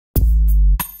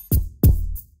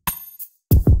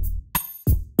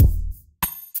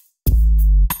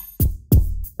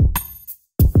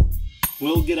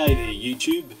Well, g'day there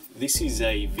YouTube. This is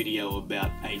a video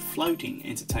about a floating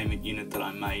entertainment unit that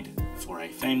I made for a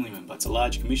family member. It's a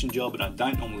large commission job and I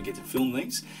don't normally get to film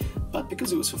these, but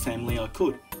because it was for family I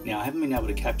could. Now I haven't been able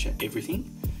to capture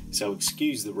everything, so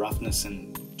excuse the roughness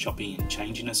and choppy and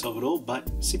changiness of it all, but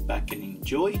sit back and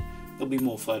enjoy. There'll be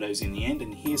more photos in the end,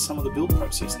 and here's some of the build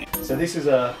process now. So this is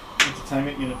a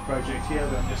entertainment unit project here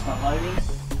that I'm just unloading.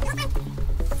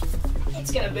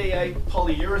 It's going to be a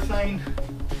polyurethane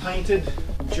painted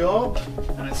job,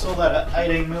 and it's all that at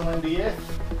 18mm MDF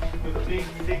with a big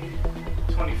thick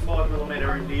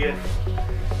 25mm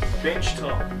MDF bench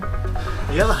top.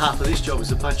 The other half of this job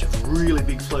is a bunch of really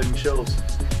big floating shelves.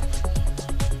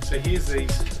 So here's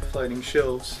these floating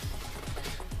shelves.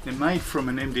 They're made from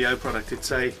an MDO product.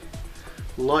 It's a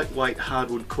lightweight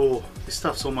hardwood core. This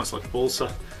stuff's almost like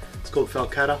balsa. It's called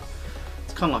falcata.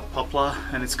 It's kind of like poplar,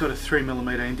 and it's got a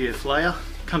 3mm MDF layer.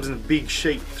 Comes in a big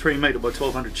sheet, 3m by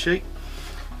 1200 sheet,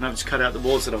 and I've just cut out the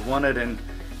walls that I've wanted and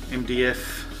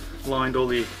MDF lined all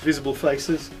the visible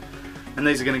faces, and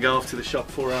these are going to go off to the shop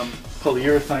for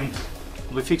polyurethane.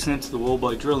 We're fixing it to the wall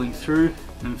by drilling through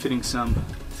and fitting some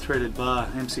threaded bar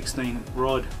M16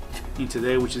 rod into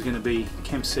there, which is going to be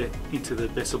chem set into the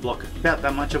Besser block. About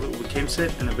that much of it will be chem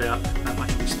set and about that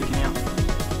much will be sticking out.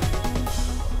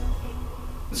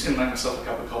 I'm just going to make myself a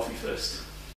cup of coffee first.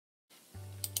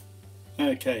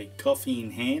 Okay, coffee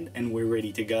in hand and we're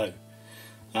ready to go.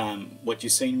 What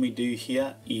you've seen me do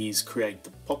here is create the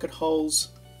pocket holes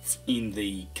in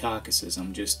the carcasses.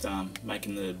 I'm just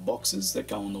making the boxes that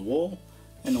go on the wall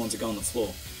and the ones that go on the floor.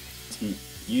 So I'm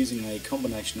using a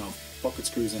combination of pocket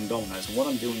screws and dominoes. And what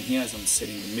I'm doing here is I'm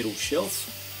setting the middle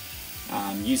shelf,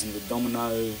 using the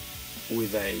domino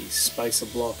with a spacer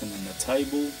block and then the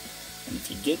table. And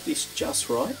if you get this just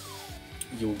right,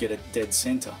 you'll get it dead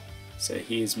center. So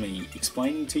here's me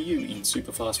explaining to you in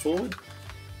super fast forward,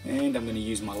 and I'm going to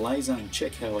use my laser and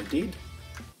check how I did.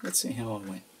 Let's see how I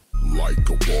went. Like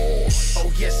a boss.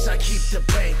 Oh yes, I keep the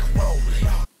bank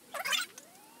rolling.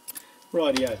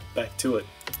 Rightio, back to it.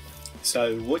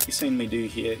 So what you've seen me do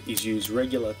here is use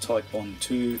regular Type Bond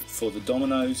 2 for the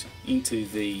dominoes into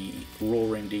the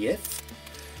raw MDF,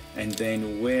 and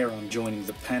then where I'm joining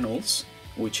the panels,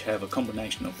 which have a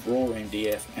combination of raw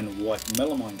MDF and white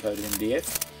melamine coated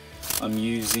MDF, I'm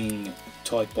using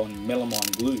Type Bond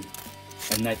melamine glue,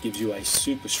 and that gives you a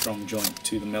super strong joint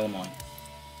to the melamine.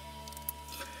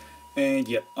 And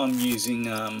yep, I'm using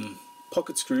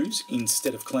pocket screws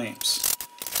instead of clamps.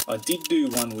 I did do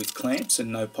one with clamps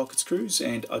and no pocket screws,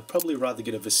 and I'd probably rather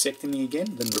get a vasectomy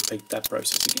again than repeat that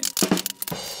process again.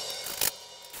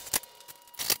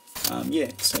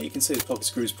 Yeah, so you can see the pocket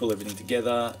screws pull everything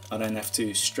together. I don't have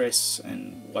to stress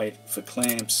and wait for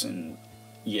clamps, and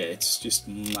yeah, it's just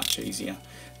much easier.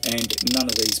 And none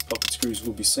of these pocket screws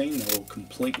will be seen. They're all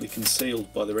completely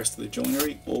concealed by the rest of the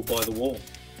joinery or by the wall.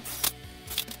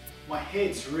 My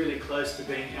head's really close to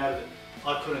being out of it.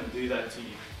 I couldn't do that to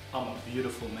you. I'm a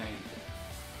beautiful man.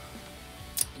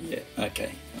 Yeah,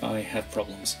 okay, I have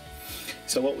problems.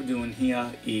 So what we're doing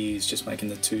here is just making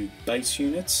the two base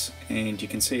units, and you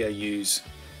can see I use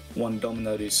one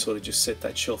domino to sort of just set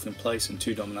that shelf in place and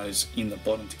two dominoes in the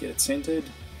bottom to get it centered,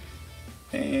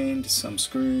 and some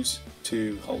screws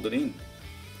to hold it in.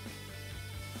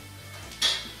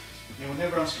 Now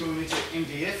whenever I'm screwing into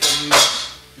MDF, I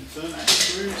use Inferno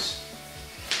screws,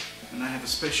 and they have a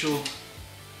special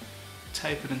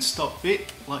tapered and stop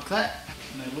bit like that,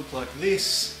 and they look like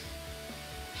this.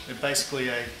 They're basically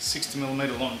a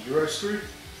 60mm long Euro screw,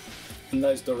 and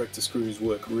those director screws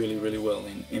work really well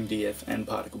in MDF and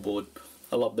particle board,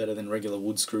 a lot better than regular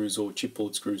wood screws or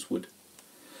chipboard screws would.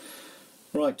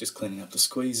 Right, just cleaning up the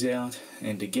squeeze out,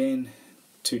 and again,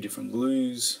 two different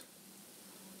glues,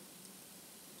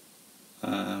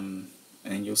 and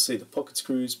you'll see the pocket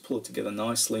screws pull it together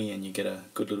nicely and you get a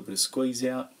good little bit of squeeze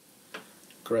out.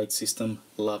 Great system,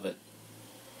 love it.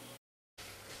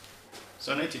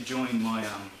 So I need to join my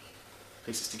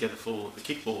pieces together for the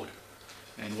kickboard,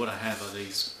 and what I have are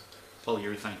these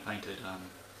polyurethane painted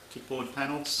kickboard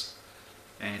panels,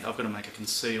 and I've got to make a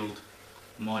concealed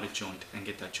miter joint and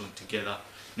get that joint together.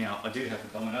 Now I do have a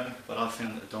domino, but I've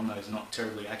found that the domino is not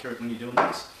terribly accurate when you're doing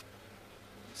this.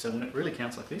 So when it really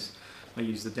counts like this, I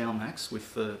use the Dowel Max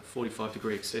with the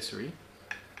 45-degree accessory,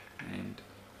 and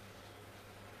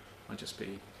I'll just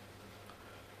be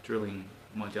drilling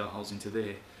my dowel holes into there.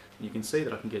 And you can see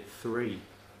that I can get three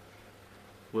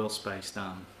well-spaced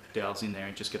dowels in there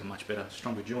and just get a much better,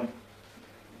 stronger joint.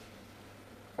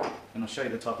 And I'll show you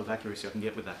the type of accuracy I can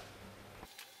get with that.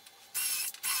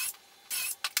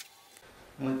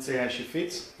 Let's see how she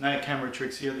fits. No camera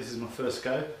tricks here, this is my first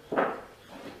go.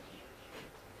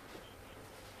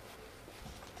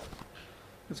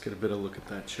 Let's get a better look at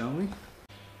that, shall we?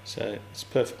 So it's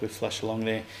perfectly flush along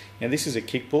there. Now this is a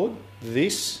kickboard.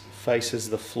 This faces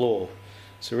the floor.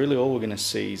 So really all we're going to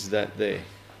see is that there.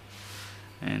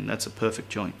 And that's a perfect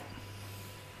joint.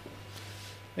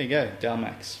 There you go,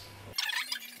 Dalmax.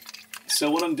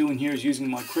 So what I'm doing here is using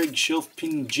my Kreg shelf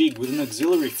pin jig with an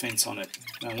auxiliary fence on it.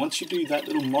 Now once you do that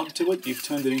little mod to it, you've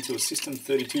turned it into a System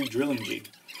 32 drilling jig.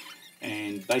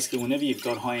 And basically whenever you've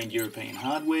got high-end European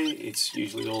hardware, it's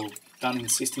usually all done in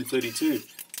System 32.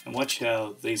 And watch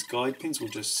how these guide pins will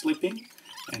just slip in,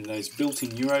 and those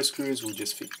built-in Euro screws will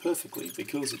just fit perfectly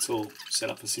because it's all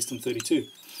set up for System 32.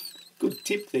 Good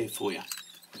tip there for you.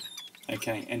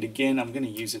 Okay, and again I'm going to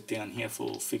use it down here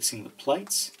for fixing the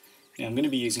plates. Now I'm going to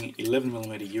be using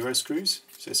 11mm Euro screws.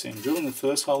 So I'm drilling the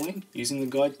first hole in using the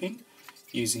guide pin,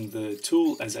 using the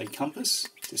tool as a compass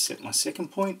to set my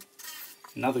second point,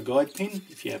 another guide pin.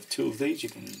 If you have two of these you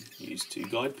can use two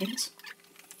guide pins.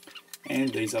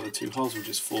 And these other two holes will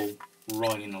just fall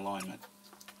right in alignment.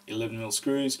 11mm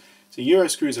screws. So Euro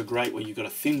screws are great where you've got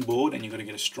a thin board and you've got to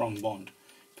get a strong bond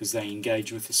because they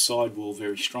engage with the sidewall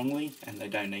very strongly and they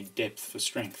don't need depth for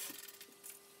strength.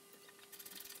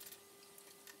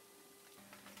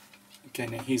 Okay,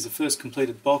 now here's the first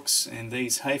completed box, and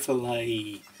these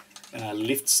Haferlay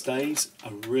lift stays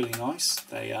are really nice.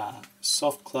 They are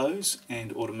soft close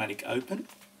and automatic open.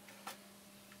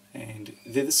 And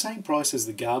they're the same price as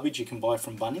the garbage you can buy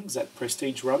from Bunnings, that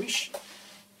prestige rubbish,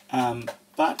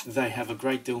 but they have a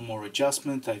great deal more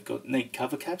adjustment. They've got neat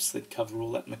cover caps that cover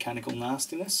all that mechanical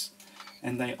nastiness,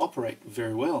 and they operate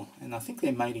very well. And I think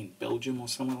they're made in Belgium or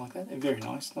somewhere like that. They're very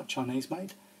nice, not Chinese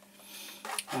made.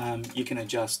 You can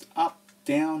adjust up,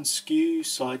 down, skew,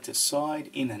 side to side,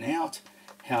 in and out,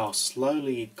 how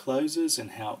slowly it closes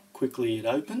and how quickly it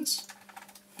opens.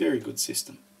 Very good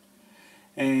system.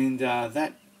 And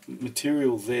that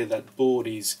material there, that board,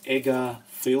 is Egger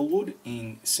Feelwood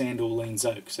in Sand Orleans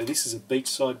Oak. So this is a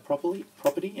beachside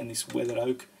property, and this weathered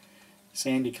oak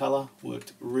sandy colour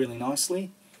worked really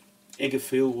nicely. Egger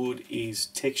Feelwood is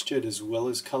textured as well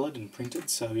as coloured and printed,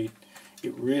 so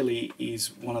it really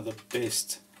is one of the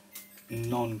best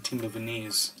non-timber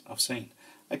veneers I've seen.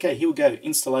 Okay, here we go,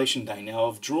 installation day. Now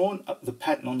I've drawn up the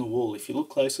pattern on the wall. If you look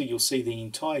closely you'll see the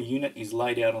entire unit is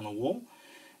laid out on the wall.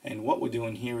 And what we're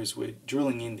doing here is we're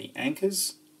drilling in the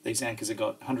anchors. These anchors have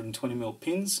got 120mm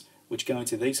pins which go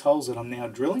into these holes that I'm now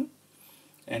drilling.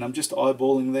 And I'm just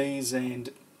eyeballing these, and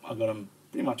I've got them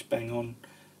pretty much bang on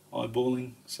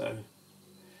eyeballing. So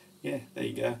yeah, there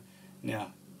you go.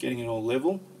 Now getting it all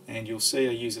level, and you'll see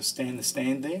I use a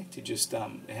stand there to just,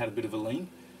 it had a bit of a lean.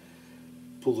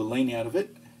 Pull the lean out of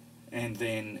it, and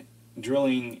then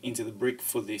drilling into the brick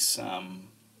for this,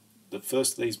 the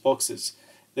first of these boxes.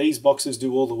 These boxes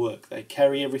do all the work. They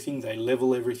carry everything, they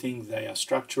level everything, they are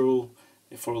structural,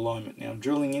 they're for alignment. Now I'm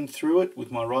drilling in through it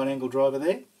with my right angle driver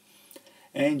there,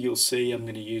 and you'll see I'm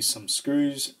going to use some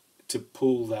screws to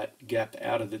pull that gap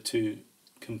out of the two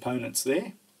components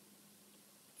there.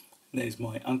 And there's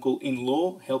my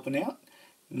uncle-in-law helping out.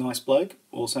 Nice bloke,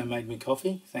 also made me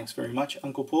coffee. Thanks very much,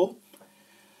 Uncle Paul.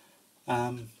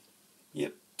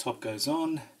 Yep, top goes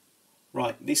on.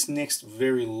 Right, this next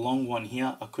very long one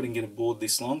here, I couldn't get a board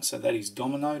this long, so that is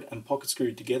dominoed and pocket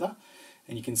screwed together.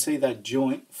 And you can see that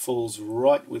joint falls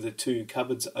right where the two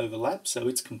cupboards overlap, so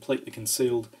it's completely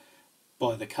concealed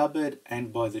by the cupboard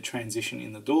and by the transition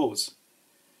in the doors.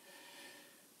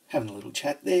 Having a little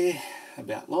chat there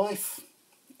about life.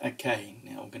 Okay,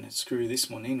 now we're going to screw this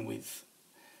one in with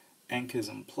anchors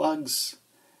and plugs,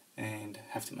 and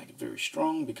have to make it very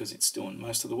strong because it's doing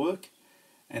most of the work.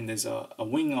 And there's a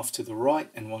wing off to the right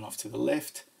and one off to the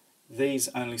left. These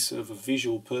only serve a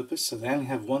visual purpose, so they only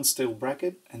have one steel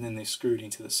bracket, and then they're screwed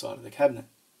into the side of the cabinet.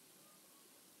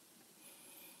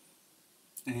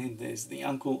 And there's the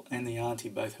uncle and the auntie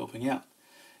both helping out.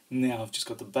 Now I've just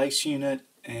got the base unit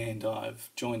and I've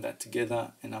joined that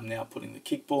together, and I'm now putting the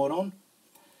kickboard on,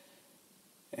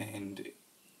 and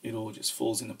it all just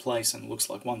falls into place and looks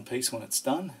like one piece when it's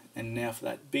done. And now for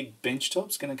that big bench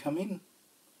top's going to come in.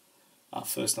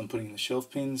 First I'm putting the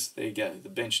shelf pins. There you go, the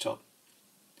bench top.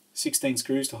 16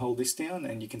 screws to hold this down,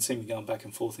 and you can see me going back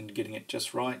and forth and getting it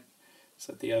just right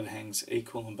so that the overhang's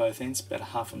equal on both ends, about a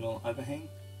 1/2 mm overhang.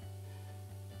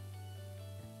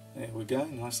 There we go,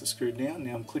 nicely screwed down.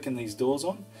 Now I'm clicking these doors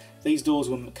on. These doors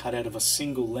were cut out of a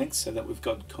single length so that we've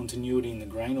got continuity in the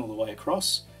grain all the way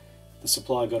across. The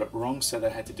supplier got it wrong, so they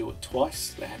had to do it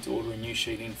twice. They had to order a new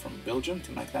sheet in from Belgium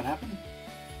to make that happen.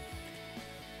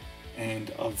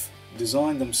 And I've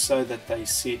designed them so that they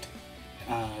sit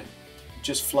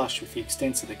just flush with the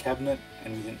extents of the cabinet,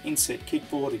 and with an inset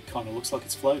kickboard it kind of looks like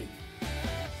it's floating.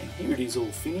 And here it is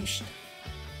all finished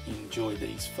you enjoy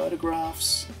these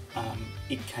photographs.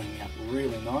 It came out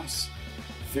really nice,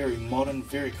 very modern,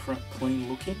 very clean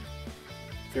looking,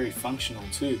 very functional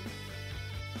too.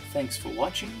 Thanks for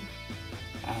watching.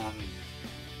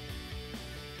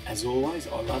 As always,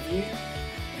 I love you,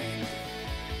 and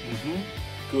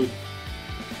good.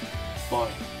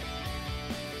 Bye.